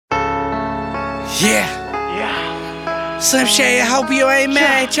Yeah. Slim Shady, I hope you ain't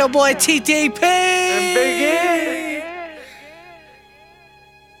mad. It's your boy TTP.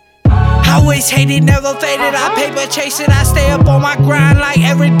 Always hated, never faded. I paper chasing, I stay up on my grind like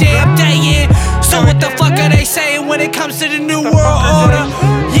every day I'm dating. So what the fuck are they saying when it comes to the new world order?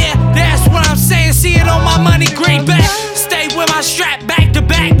 Yeah, that's what I'm saying. See it on my money greenback. Stay with my strap back to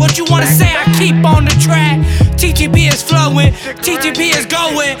back. What you wanna say? I keep on the track. TTP is flowing, TTP is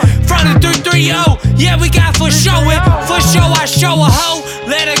going. Front of 330, yeah, we got for showing. For show, I show a hoe.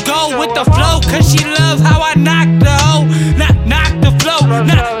 Let her go with the flow, cause she love how I knock the hoe. Knock the flow,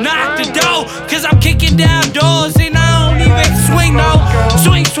 knock the dough. Cause I'm kicking down doors and I don't even swing no.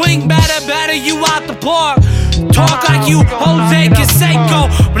 Swing, batter, you out the park. Talk like you Jose Canseco,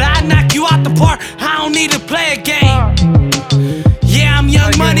 but I knock you out the park. I don't need to play a game. Yeah, I'm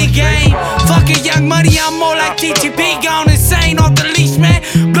Young Money gang. Fucking Young Money, I'm more like TTP. Gone insane off the leash, man.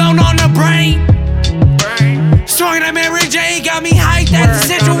 Blown on the brain. Stronger than Mary J. Got me hyped at the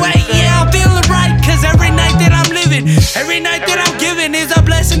central way. Yeah, I'm feeling right. Cause every night that I'm living, every night that I'm giving is a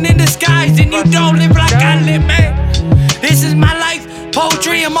blessing in disguise. And you don't live like I live, man. This is my life.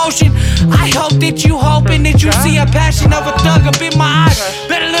 Poetry, emotion. I hope that you hoping that you see a passion of a thug up in my eyes.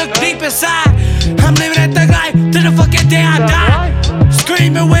 Better look deep inside. I'm living that thug life till the fucking day I die.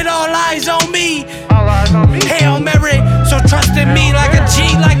 Screaming with all eyes on me. Hail Mary, so trust in me like a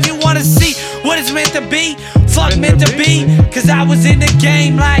G, like you wanna see what it's meant to be. Fuck meant to be, cause I was in the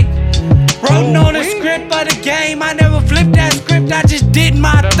game like wrote on the script of the game. I never flipped that script, I just did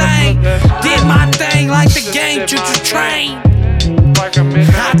my thing. Did my thing like the game, choo-choo train.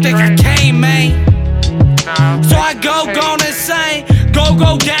 I think I came, man. So I go insane.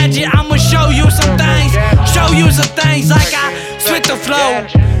 Go gadget. I'ma show you some things. Show you some things like I spit the flow.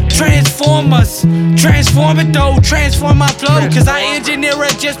 Transformers. Transform it though. Transform my flow. Cause I engineer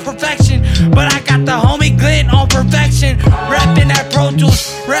it just perfection. But I got the homie Glenn on perfection. Rapping that Pro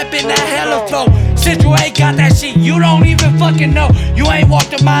Tools. Rapping that hella flow. Since you ain't got that shit, you don't even fucking know. You ain't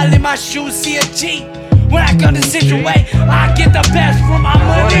walked a mile in my shoes, see a G. When I come to situate, I get the best from my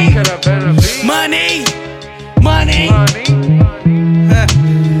money. Money.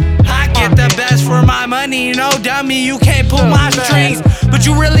 I get the best for my money. No dummy, you can't pull my strings. But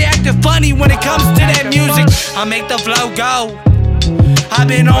you really acting funny when it comes to that music. I make the flow go. I've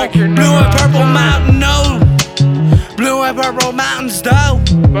been on blue and purple mountain, no. Blue and purple mountains, though.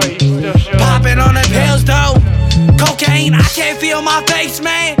 Popping on the pills, though. Cocaine, I can't feel my face,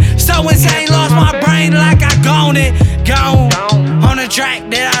 man. So insane, lost my brain like I gone on the track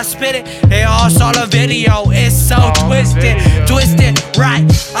that I spit it. They all saw the video, it's so twisted, right.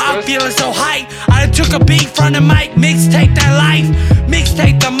 I'm feeling so hype. I done took a beat from the mic, mixtape that life,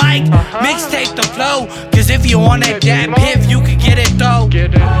 mixtape the mic, mixtape the flow. Cause if you want that damn piff, you can get it though.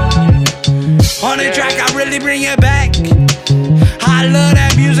 On the track, I really bring it back. I love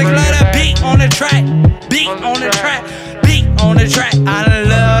that music, love that beat on the track. Beat on the track, beat on the track. I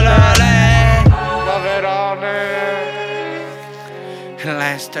love all that. Love it all there. In the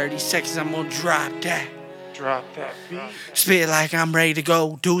last 30 seconds, I'm gonna drop that. Drop that beat. Spit like I'm ready to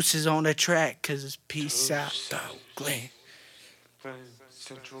go. Deuces on the track, cause it's peace out, though. Glenn.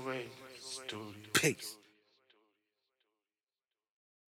 Central Way Studio. Peace.